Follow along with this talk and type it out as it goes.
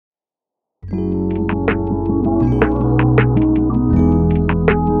Good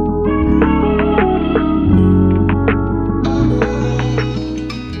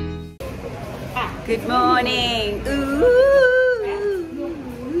morning. Ooh.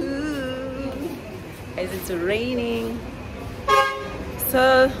 As it's raining.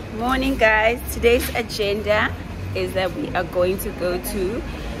 So morning guys, today's agenda is that we are going to go to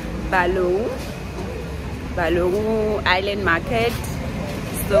Balogun Island Market.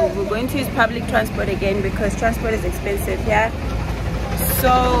 So we're going to use public transport again because transport is expensive here.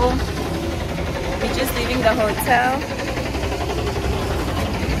 So we're just leaving the hotel.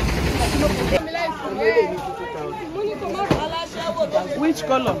 Which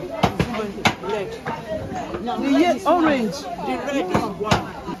color? Red. The orange. The red is one.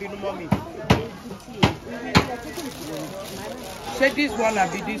 Say this one or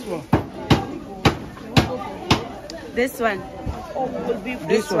be this one? This one.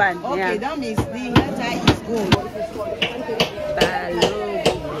 This one. Okay, yeah. That means the letter is good.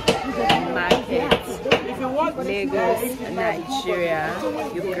 Balogun Market. Lagos, Nigeria.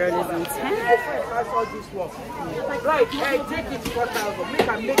 Your girl is in town. Right, take it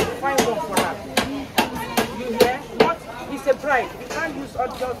 4,000. Make a fine one for that. You hear? What? It's a bride. You can't use all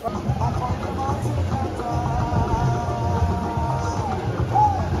just.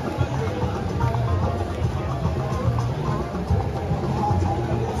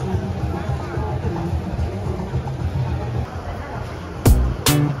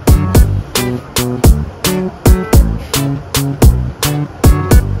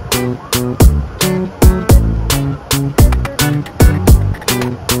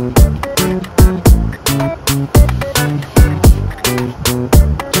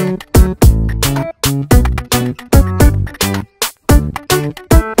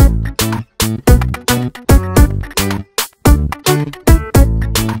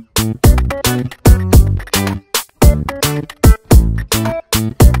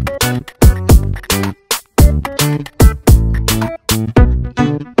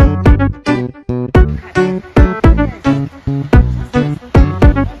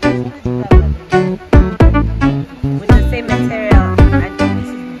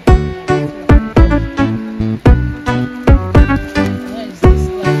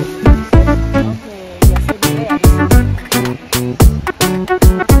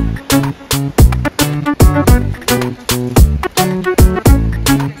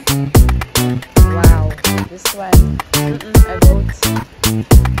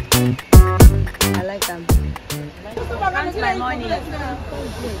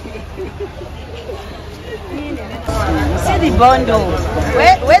 See the bundle.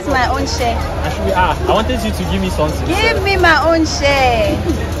 Where's my own share? Actually, I wanted you to give me something. Give me my own share.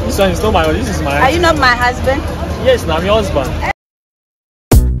 This one is not my own. This is my. Are you not my husband? Yes, I'm your husband.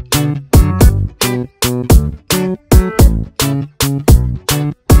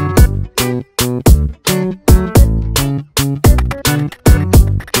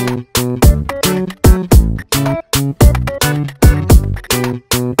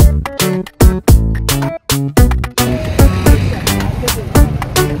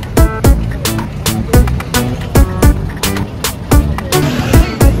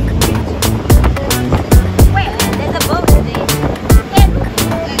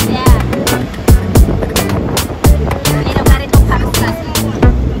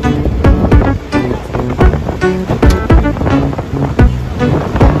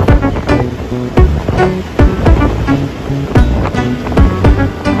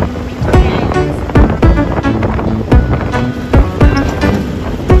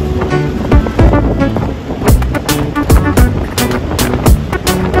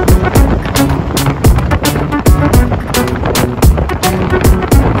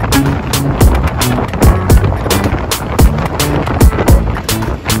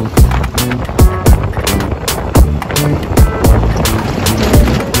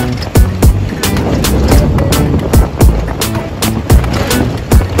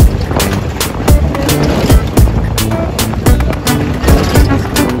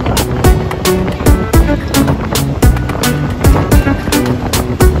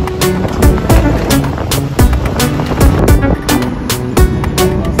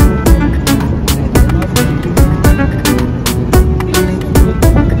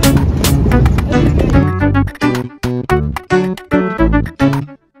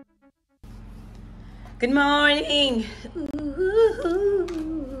 Good morning. Ooh.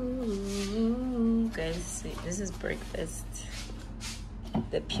 Guys, this is breakfast.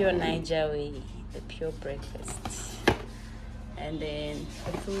 The pure Niger way, the pure breakfast. And then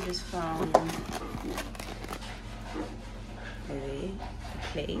the food is from the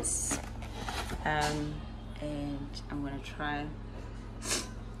place. and I'm gonna try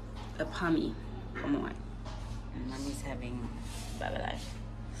a palmy. Come on. Mommy's having Balogun.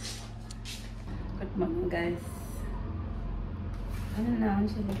 Good morning, guys. I don't know,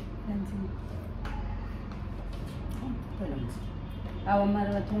 actually. Our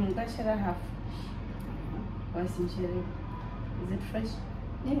mother told me share half. What's in sherry? Is it fresh?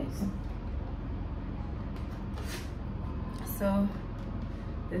 Yes. So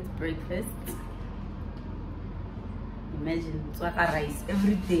that's breakfast. Imagine tswaka rice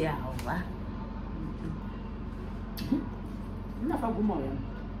every day.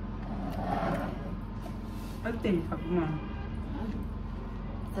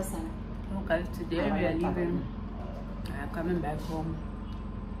 Okay, today we are leaving. I'm coming back home.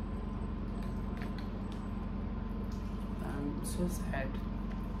 I'm so sad,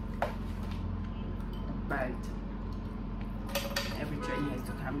 but every journey has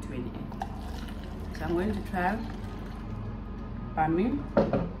to come to an end. So I'm going to try palmy.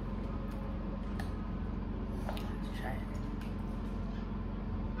 Try it.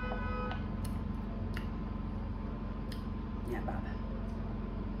 Yeah, Baba.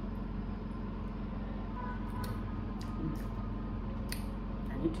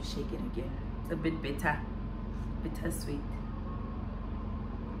 I need to shake it again. It's a bit bitter, bittersweet.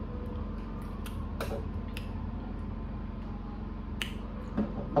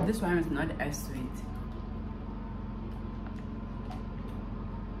 This one is not as sweet.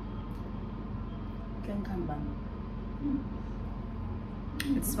 Can come back.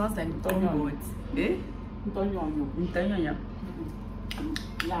 It smells like goat. Eh? It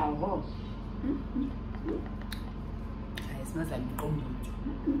smells like goat.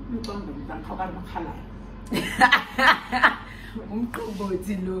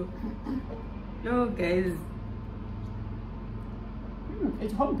 Yo guys,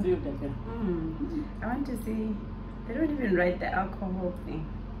 it's home brewed. I want to see. They don't even write the alcohol thing.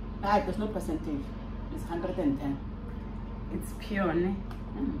 There's no percentage. It's 110. It's pure, ne?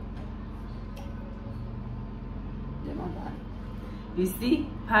 You see,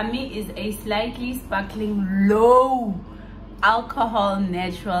 palmy is a slightly sparkling, low alcohol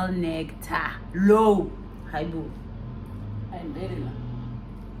natural nectar. Low. Hi boo. I'm very low.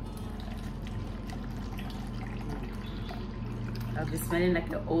 I'll be smelling like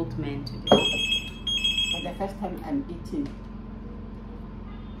an old man today. For the first time I'm eating.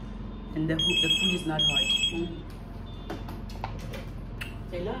 And the food is not hot.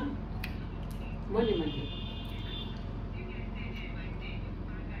 Hello? What do you want?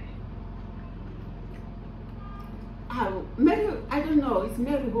 Mary, I don't know. It's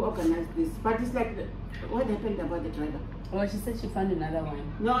Mary who organized this, but it's like, what happened about the driver? Oh, she said she found another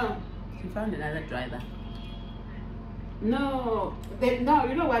one. No. She found another driver. No. No,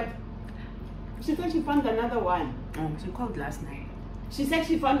 you know what? She said she found another one. She called last night. She said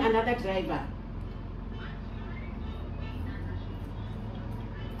she found another driver.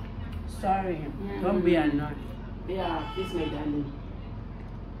 Sorry. Don't be annoyed. Yeah, this my darling.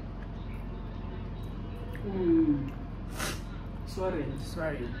 Sorry.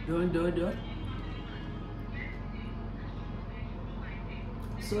 Don't.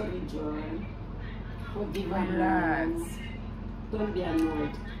 Sorry, Joy. Forgive her. Relax. Don't be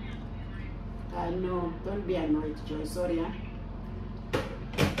annoyed. I know. Don't be annoyed, Joy. Sorry, huh?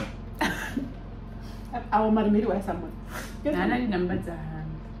 Our married wife someone. Nana number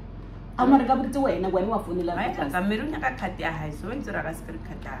Our married to wait. Now when we are funny like that. I'm going to cut your high. So it's a rascal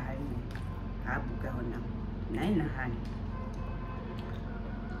cut your high. Nine.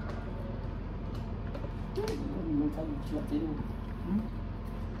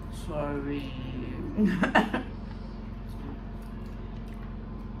 Sorry.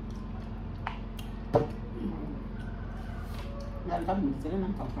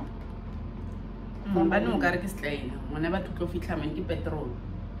 Ba no ka re ke slain ngwana ba tlo fitla men ke petrol.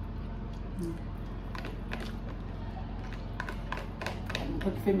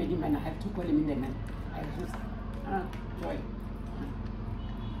 But family man, I have to call him in the night. I just Joy.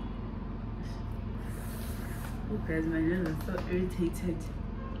 Oh guys, my nose is so irritated.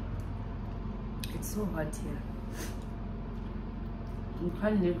 It's so hot here. You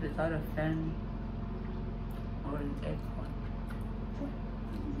can't live without a fan or an aircon.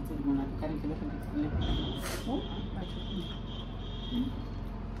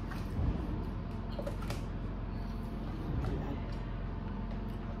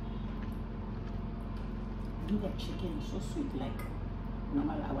 Do that chicken so sweet like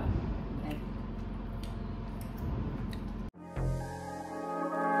normal our bread.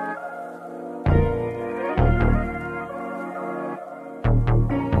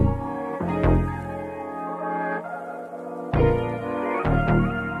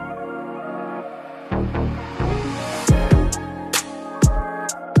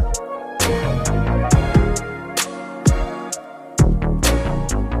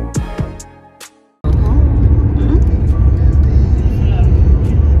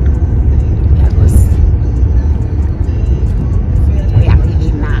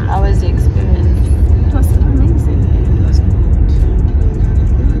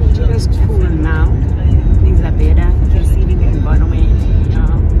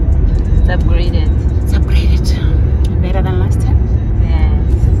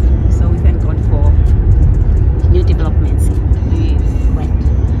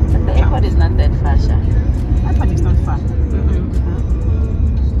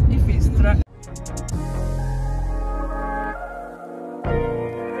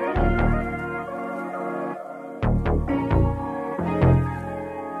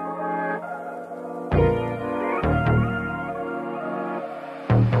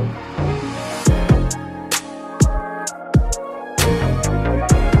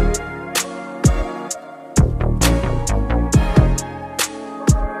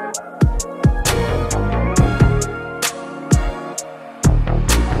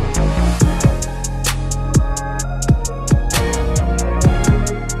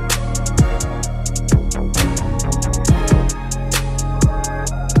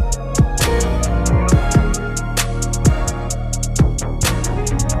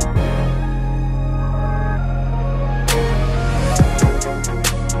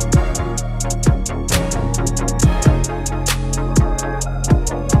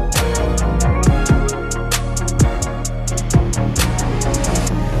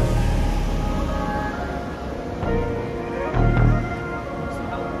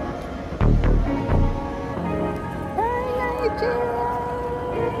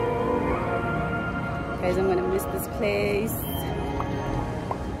 Guys, I'm gonna miss this place.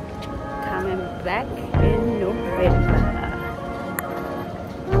 Coming back in November.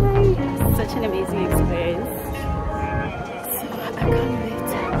 Such an amazing experience. So I can't wait.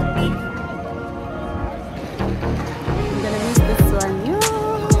 I'm gonna miss this one. Yo.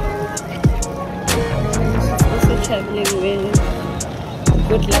 And she's also traveling with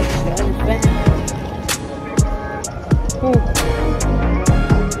Good Luck Van.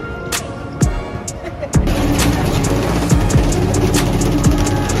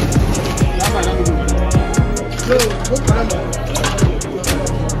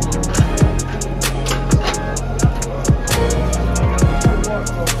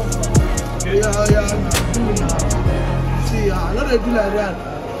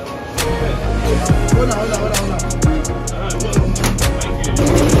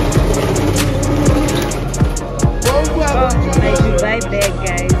 Right back,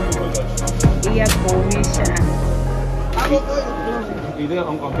 guys. We are going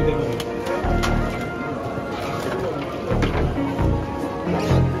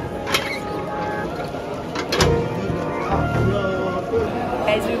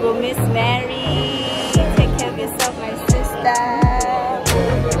guys, we will miss Mary. Take care of yourself, my sister.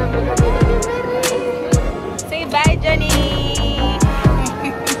 Say bye, Johnny.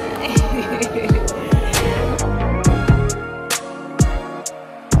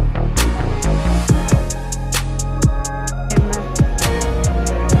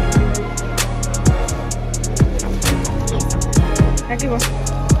 Aquí va.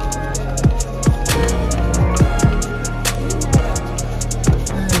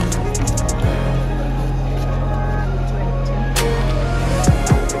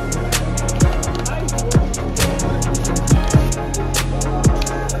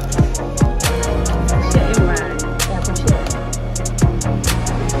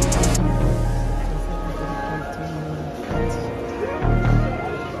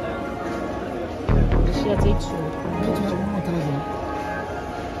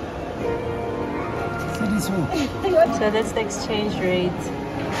 So that's the exchange rate.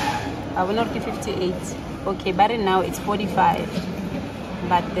 I will not give 58. Okay, but now it's 45.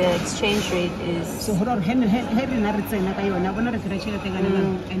 But the exchange rate is. So hold on, and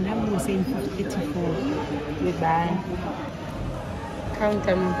now we're saying 84. Goodbye. Count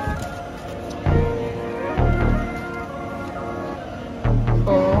them.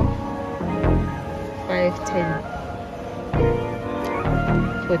 4, 5, 10.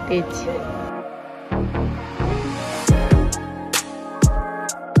 For 30.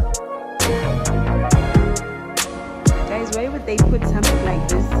 Why would they put something like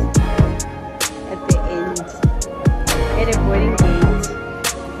this at the end, at a boarding gate?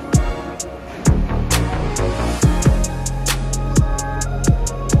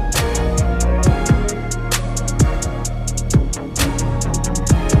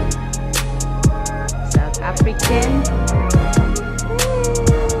 South African.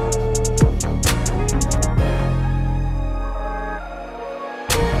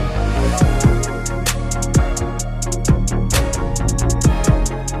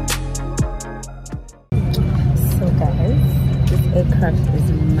 Aircraft is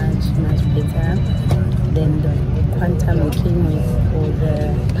much better than the Quantum we came with or the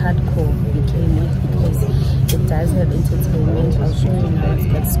Padco we came with, because it does have entertainment. I'll show you now. It's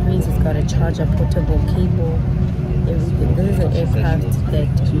got screens, it's got a charger, portable cable, everything. This is an aircraft that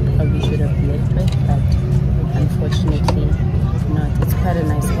you probably should have left with, but unfortunately not. It's quite a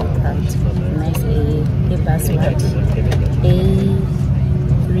nice aircraft. Nice Airbus, right?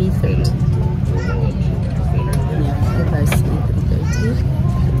 A330. Yeah, Airbus A330.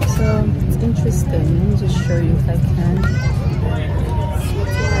 So it's interesting. Let me just show you if I can.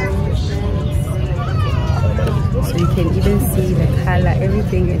 So you can even see the color,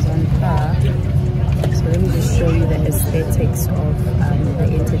 everything is on par. So let me just show you the aesthetics of the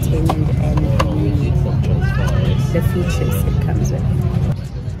entertainment and the features it comes with.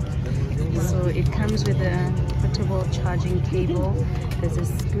 So it comes with a portable charging cable. There's a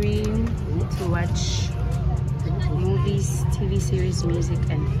screen to watch movies, TV series, music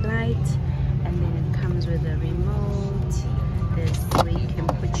and flight, and then it comes with a remote. There's where you can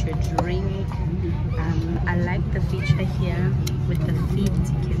put your drink. I like the feature here with the feet.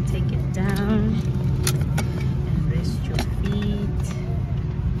 You can take it down and rest your feet.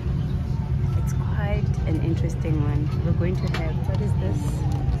 It's quite an interesting one. We're going to have, what is this?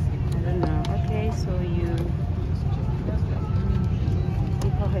 I don't know. Okay, so you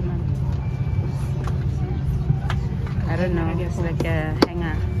I don't know, it's like a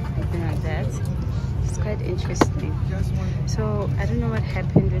hanger, something like that. So quite interesting. So I don't know what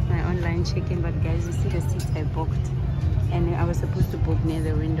happened with my online check-in, but guys, you see the seats I booked, and I was supposed to book near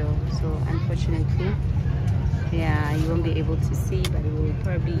the window. So unfortunately, yeah, you won't be able to see, but we'll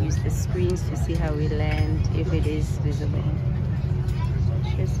probably use the screens to see how we land, if it is visible.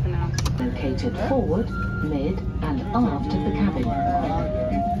 Cheers for now. Located forward, mid and aft of the cabin.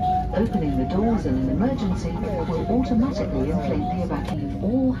 Opening the doors in an emergency will automatically inflate the evacuation.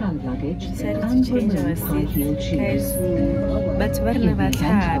 All hand luggage and remove high-heeled shoes. But when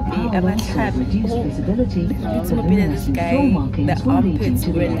Reduce visibility, the luminescent floor markings will lead you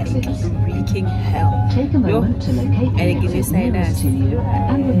to the exits. Freaking hell. Take a moment to locate the exit nearest to you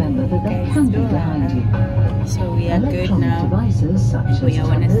and remember that they can be behind you. So we are good Electronic now. devices such We as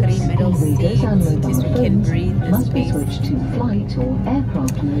are on a tablets, 3 middle e-readers seat, and mobile so we can phones breathe the must be space. switched to flight or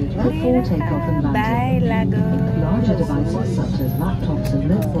aircraft mode before takeoff and landing. Bye, Lagos. Larger devices such as laptops and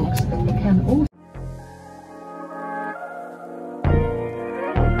notebooks can also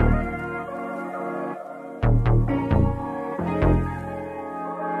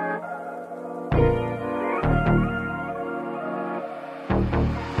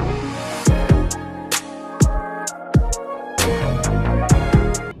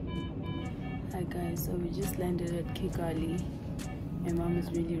Hi guys, so we just landed at Kigali. My mom is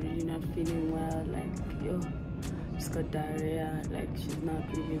really not feeling well. Like, she's got diarrhea. Like, she's not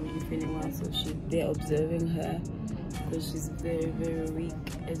really feeling well. So they're observing her because she's very weak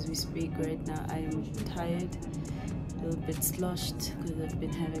as we speak right now. I am tired, a little bit sloshed because I've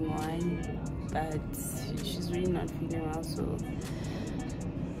been having wine, but she's really not feeling well. So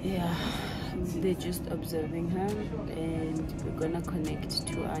yeah, they're just observing her, and we're gonna connect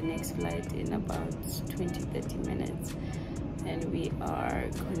to our next flight in about 20-30 minutes, and we are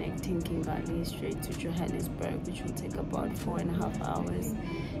connecting Kigali straight to Johannesburg, which will take about 4.5 hours.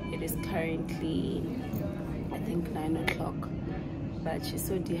 It is currently, I think, 9 o'clock, but she's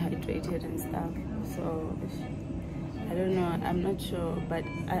so dehydrated and stuff, so I don't know, I'm not sure. But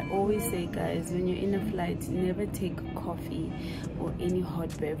I always say, guys, when you're in a flight, never take coffee or any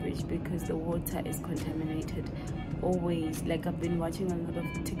hot beverage because the water is contaminated. Always. Like, I've been watching a lot of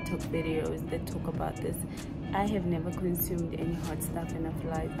TikTok videos that talk about this. I have never consumed any hot stuff in a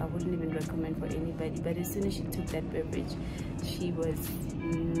flight. I wouldn't even recommend for anybody, but as soon as she took that beverage, she was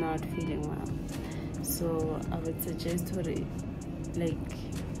not feeling well. So I would suggest her, like,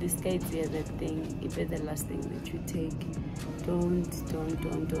 this guide the other thing, if it's the last thing that you take, don't,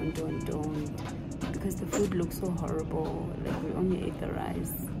 because the food looks so horrible. Like, we only ate the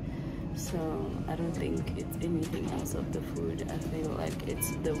rice, so I don't think it's anything else of the food. I feel like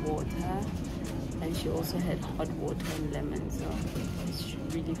it's the water, and she also had hot water and lemon, so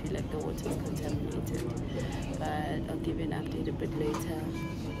I really feel like the water is contaminated. But I'll give you an update a bit later.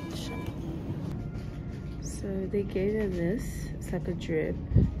 So they gave her this, it's like a drip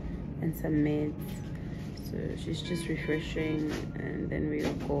and some meds. So she's just refreshing, and then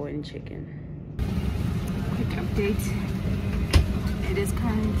we'll go and check in. Quick update. It is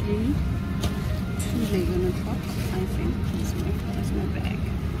currently 11 o'clock, I think. That's my bag.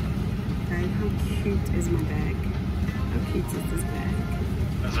 Guys, how cute is my bag? How cute is this bag?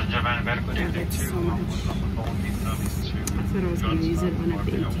 I love it so much. I thought I was going to use it on a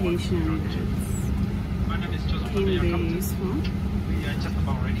vacation, but came very useful. Just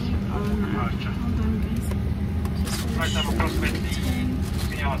about ready. Hold on guys. Right now approximately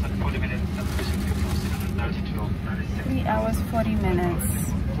 3 hours and 40 minutes. 3 hours 40 minutes.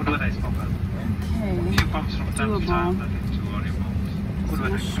 Okay. Doable. So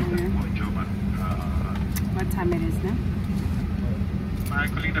sure. What time it is now? My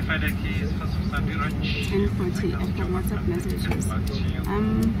colleague the FedEx is first of Sunday lunch. 10:40. I've got WhatsApp messages.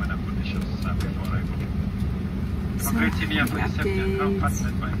 So, quick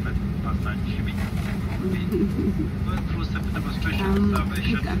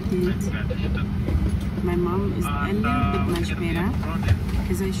update. My mom is a little bit much better.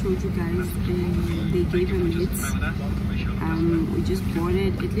 As I showed you guys, they gave her meds. We just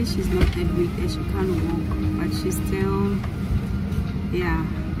boarded. At least she's not that weak that she can't walk, but she still, yeah,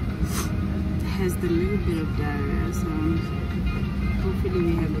 has the little bit of diarrhea. So hopefully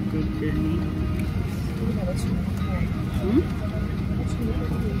we have a good journey.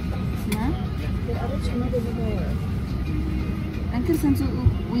 Uncle Santo,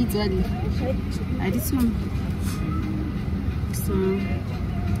 we did. I did some. So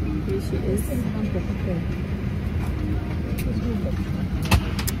here she is.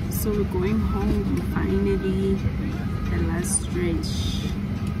 So we're going home finally. The last stretch.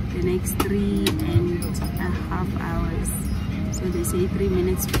 The next 3.5 hours. So they say 3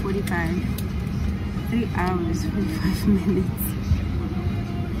 minutes 45. 3 hours 45 minutes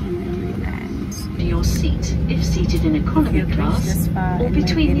and then we land. Your seat if seated in economy class, or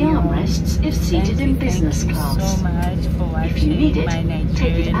between the armrests if seated in business class. Thank you so much for watching. If you need it, my Nigerian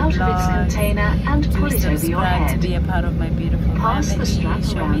take it out vlogs. of its container and pull it over your head. To be a part of my beautiful Pass family. the strap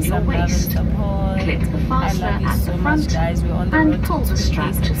Show around me your some love and waist. support. Clip the fastener I love you at so the much, front guys. We're on the and road pull to the 2K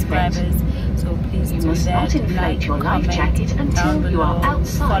strap to fit. subscribers. So please You do must that. not inflate Like, your life comment jacket until down you are below.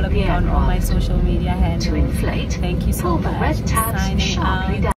 outside Follow the me on all my aircraft. social media handles. To inflate, Thank you so pull the much. red tabs Signing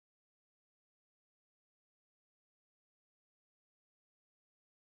sharply out. down.